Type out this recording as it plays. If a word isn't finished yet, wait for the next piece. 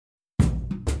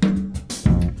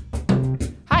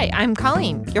Hi, I'm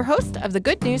Colleen, your host of the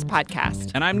Good News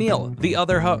Podcast. And I'm Neil, the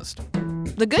other host.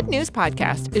 The Good News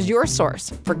Podcast is your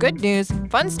source for good news,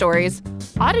 fun stories,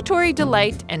 auditory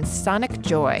delight, and sonic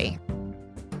joy.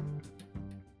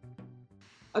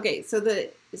 Okay, so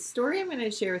the story I'm going to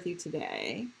share with you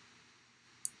today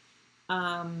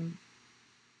comes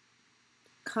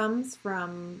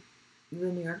from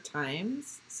the New York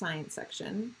Times science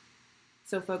section.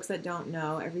 So folks that don't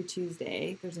know, every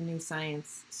Tuesday there's a new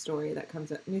science story that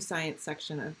comes up, new science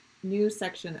section of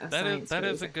science. That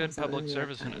is a good public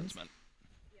service announcement.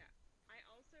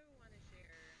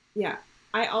 Yeah,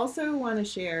 I also want to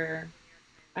share.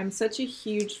 I'm such a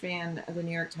huge fan of the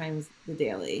New York Times, The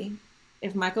Daily.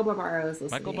 If Michael Barbaro is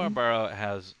listening, Michael Barbaro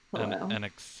has an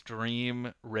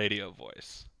extreme radio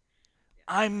voice.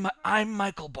 I'm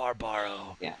Michael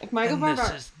Barbaro. Yeah, if Michael Barbaro,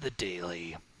 this is The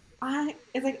Daily.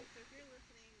 It's like.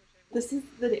 This is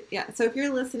so if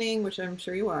you're listening, which I'm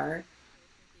sure you are,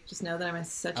 just know that I'm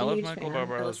such a huge fan. I love Michael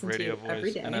Barbaro's radio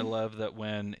voice, day. and I love that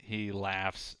when he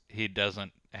laughs, he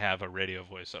doesn't have a radio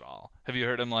voice at all. Have you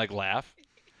heard him laugh?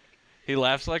 He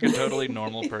laughs like a totally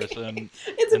normal person,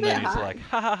 it's and a bit then he's high. like,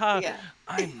 ha ha ha, yeah.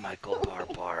 I'm Michael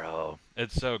Barbaro.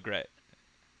 It's so great.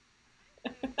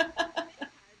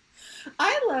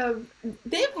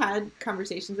 They've had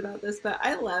conversations about this, but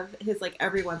I love his,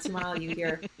 every once in a while you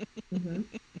hear, mm-hmm.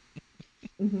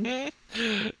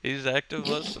 Mm-hmm. He's active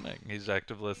listening.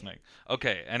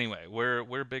 Okay, anyway,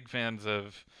 we're big fans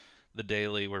of The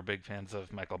Daily. We're big fans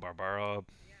of Michael Barbaro.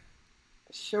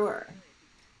 Sure.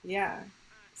 Yeah.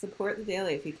 Support The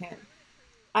Daily if you can.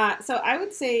 So I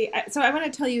would say, I want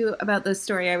to tell you about this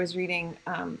story I was reading.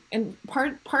 And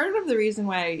part of the reason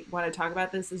why I want to talk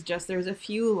about this is just there's a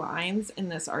few lines in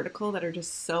this article that are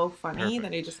just so funny Perfect.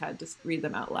 that I just had to read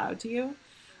them out loud to you.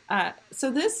 So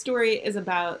this story is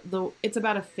about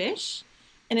a fish,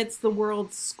 and it's the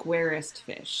world's squarest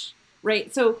fish,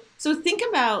 right? So think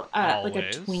about like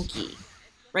a Twinkie,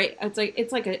 right? It's like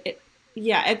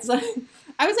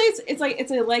I would say it's like a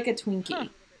Twinkie. Huh.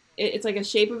 It's like a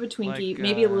shape of a Twinkie,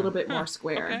 maybe a little bit more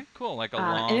square. Okay, cool. Like a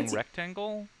long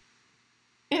rectangle.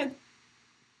 But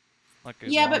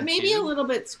maybe cube? a little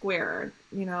bit square.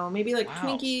 Maybe like Wow.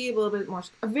 Twinkie, a little bit more.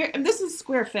 This is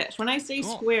square fish. When I say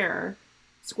square.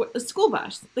 A school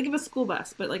bus. Think of a school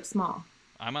bus, but small.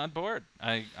 I'm on board.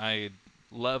 I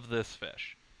love this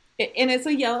fish. And it's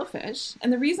a yellow fish.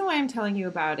 And the reason why I'm telling you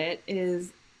about it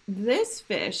is this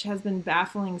fish has been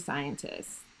baffling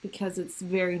scientists because it's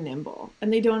very nimble.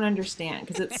 And they don't understand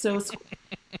because it's so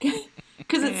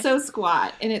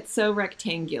squat and it's so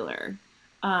rectangular.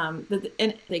 And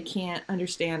they can't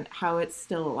understand how it's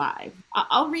still alive.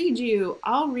 I'll read you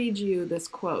this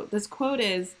quote. This quote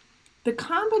is, "The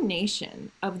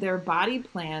combination of their body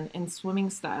plan and swimming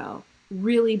style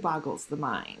really boggles the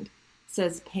mind,"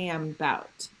 says Pam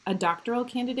Bout, a doctoral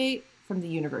candidate from the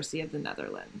University of the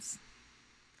Netherlands.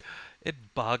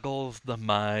 It boggles the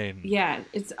mind. Yeah,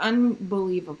 it's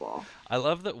unbelievable. I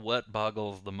love that what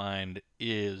boggles the mind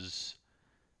is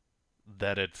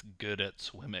that it's good at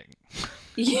swimming.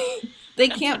 They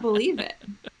can't believe it.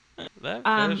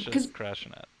 That fish is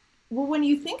crushing it. Well, when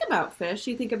you think about fish,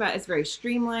 you think about it's very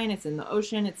streamlined. It's in the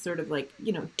ocean. It's sort of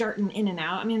darting in and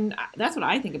out. I mean, that's what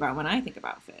I think about when I think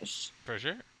about fish. For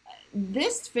sure.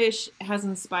 This fish has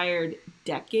inspired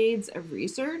decades of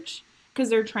research because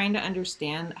they're trying to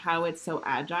understand how it's so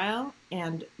agile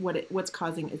and what's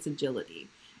causing its agility.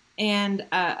 And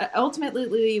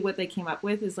ultimately, what they came up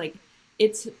with is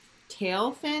its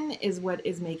tail fin is what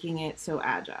is making it so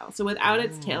agile. So without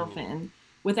its tail fin,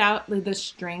 without the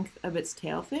strength of its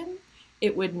tail fin,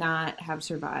 it would not have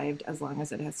survived as long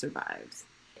as it has survived.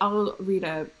 I'll read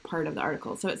a part of the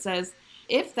article. So it says,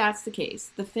 if that's the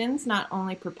case, the fins not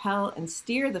only propel and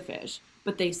steer the fish,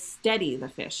 but they steady the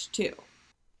fish too.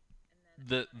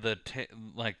 The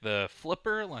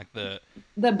flipper,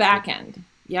 the back end.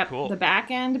 Yep, cool. The back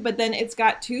end, but then it's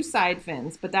got two side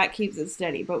fins, but that keeps it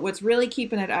steady. But what's really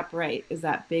keeping it upright is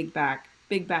that big back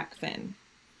fin.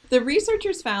 The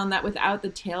researchers found that without the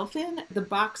tail fin, the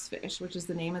boxfish, which is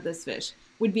the name of this fish,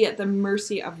 would be at the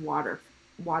mercy of water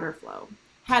flow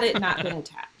had it not been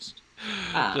attached.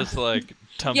 Just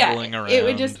tumbling around. It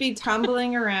would just be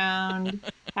tumbling around,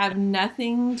 have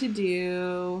nothing to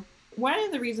do. One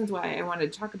of the reasons why I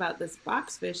wanted to talk about this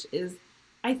boxfish is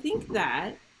I think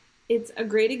that it's a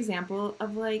great example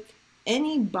of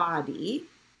any body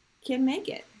can make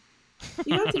it.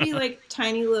 You don't have to be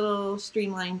tiny little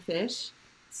streamlined fish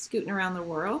scooting around the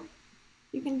world.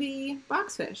 You can be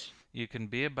boxfish. You can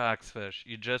be a boxfish.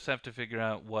 You just have to figure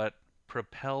out what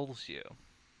propels you.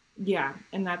 Yeah,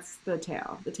 and that's the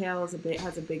tail. The tail has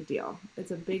a big deal.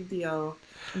 It's a big deal,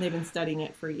 and they've been studying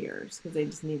it for years because they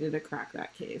just needed to crack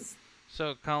that case.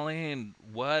 So, Colleen,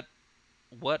 what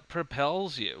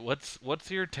propels you? What's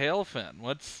your tail fin?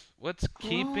 What's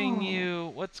keeping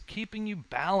you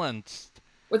balanced?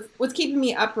 What's keeping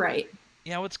me upright?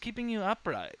 Yeah, what's keeping you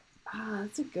upright?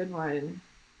 That's a good one.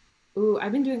 Ooh,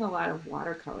 I've been doing a lot of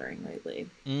watercoloring lately.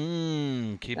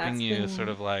 Keeping you sort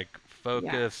of like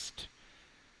focused,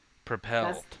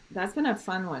 propelled. That's been a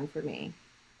fun one for me.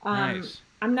 Nice.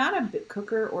 I'm not a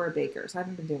cooker or a baker, so I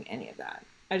haven't been doing any of that.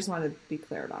 I just wanted to be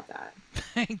clear about that.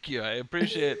 Thank you. I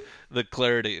appreciate the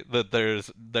clarity that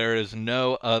there is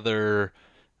no other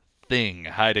thing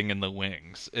hiding in the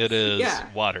wings. It is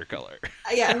watercolor.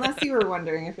 Yeah, unless you were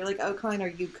wondering. If you're like, oh, Colleen, are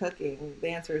you cooking? The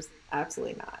answer is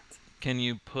absolutely not. Can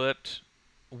you put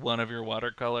one of your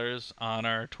watercolors on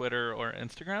our Twitter or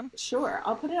Instagram? Sure.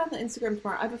 I'll put it on the Instagram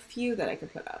tomorrow. I have a few that I can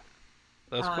put up.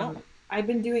 That's cool. I've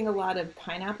been doing a lot of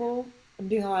pineapple. I'm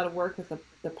doing a lot of work with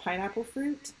the pineapple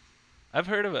fruit. I've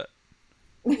heard of it.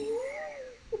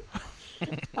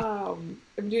 I'm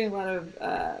doing a lot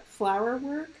of flower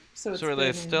work. So are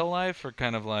they still life or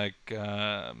kind of like,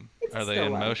 are they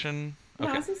in motion?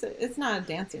 No, okay. It's not a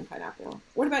dancing pineapple.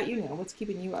 What about you, Neil? What's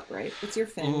keeping you upright? What's your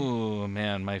fin? Ooh,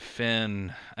 man, my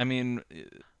fin. I mean,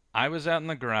 I was out in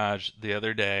the garage the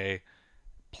other day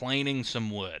planing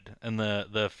some wood, and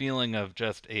the feeling of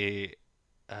just a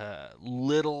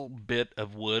little bit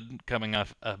of wood coming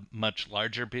off a much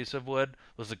larger piece of wood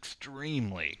was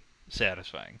extremely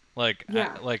satisfying. Like,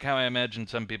 like how I imagine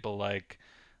some people like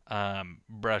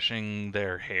brushing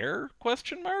their hair, ?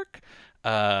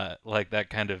 Like that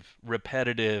kind of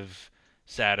repetitive,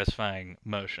 satisfying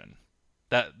motion.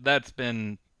 That's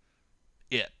been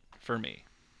it for me.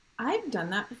 I've done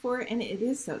that before, and it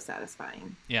is so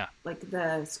satisfying. Yeah. Like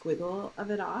the squiggle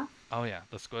of it off. Oh, yeah,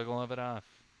 the squiggle of it off.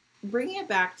 Bringing it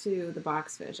back to the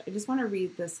boxfish, I just want to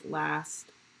read this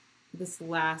last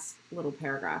little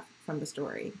paragraph from the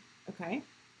story, okay?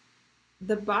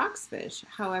 The boxfish,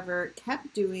 however,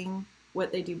 kept doing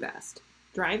what they do best,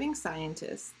 driving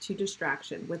scientists to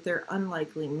distraction with their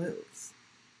unlikely moves.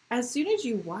 As soon as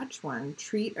you watch one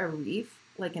treat a reef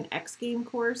like an X game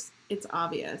course, it's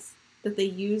obvious that they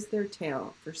use their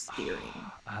tail for steering.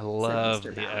 I love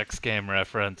the X game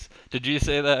reference. Did you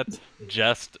say that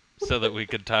just so that we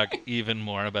could talk even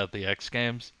more about the X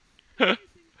Games?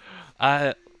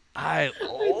 I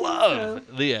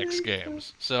love the X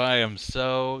Games, so I am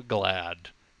so glad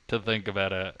to think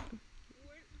about it.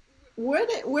 Which?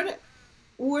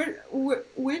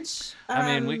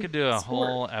 I mean, we could do a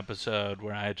whole episode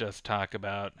where I just talk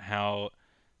about how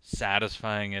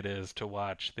satisfying it is to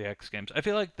watch the X Games. I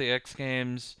feel like the X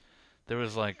Games, there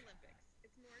was like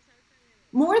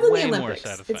more than the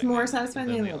Olympics. It's more satisfying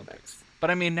than the Olympics. But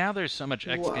I mean, now there's so much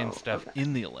X Games stuff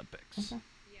in the Olympics. Okay.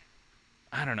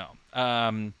 I don't know.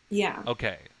 Yeah.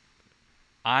 Okay.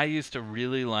 I used to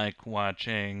really like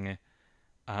watching,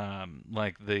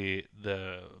 like the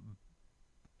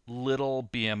little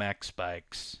BMX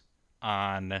bikes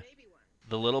on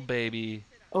the little baby.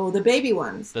 Oh, the baby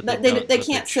ones that they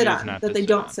can't sit on. That they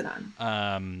don't sit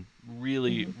on.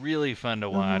 Really fun to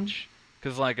watch.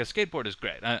 Because like a skateboard is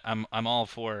great. I'm all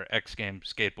for X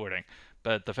Games skateboarding,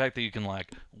 but the fact that you can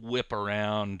like whip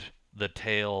around a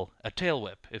tail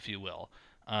whip, if you will,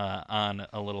 on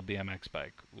a little BMX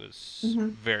bike was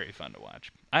very fun to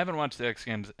watch. I haven't watched the X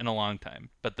Games in a long time,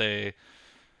 but they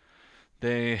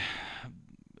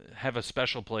have a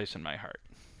special place in my heart.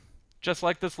 Just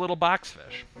like this little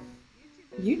boxfish.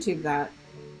 YouTube that.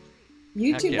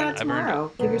 YouTube that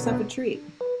tomorrow. Give yourself a treat.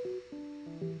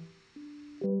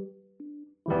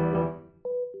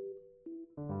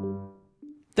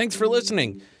 Thanks for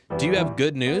listening. Do you have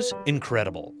good news?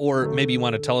 Incredible. Or maybe you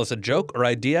want to tell us a joke or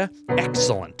idea?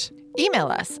 Excellent. Email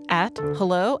us at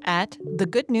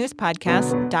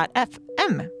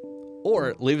hello@thegoodnewspodcast.fm.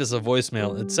 Or leave us a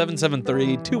voicemail at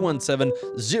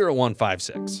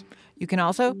 773-217-0156. You can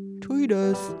also tweet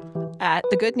us at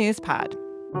The Good News Pod.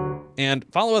 And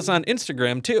follow us on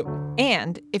Instagram, too.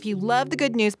 And if you love The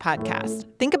Good News Podcast,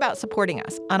 think about supporting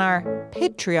us on our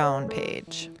Patreon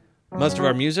page. Most of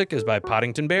our music is by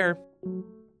Poddington Bear.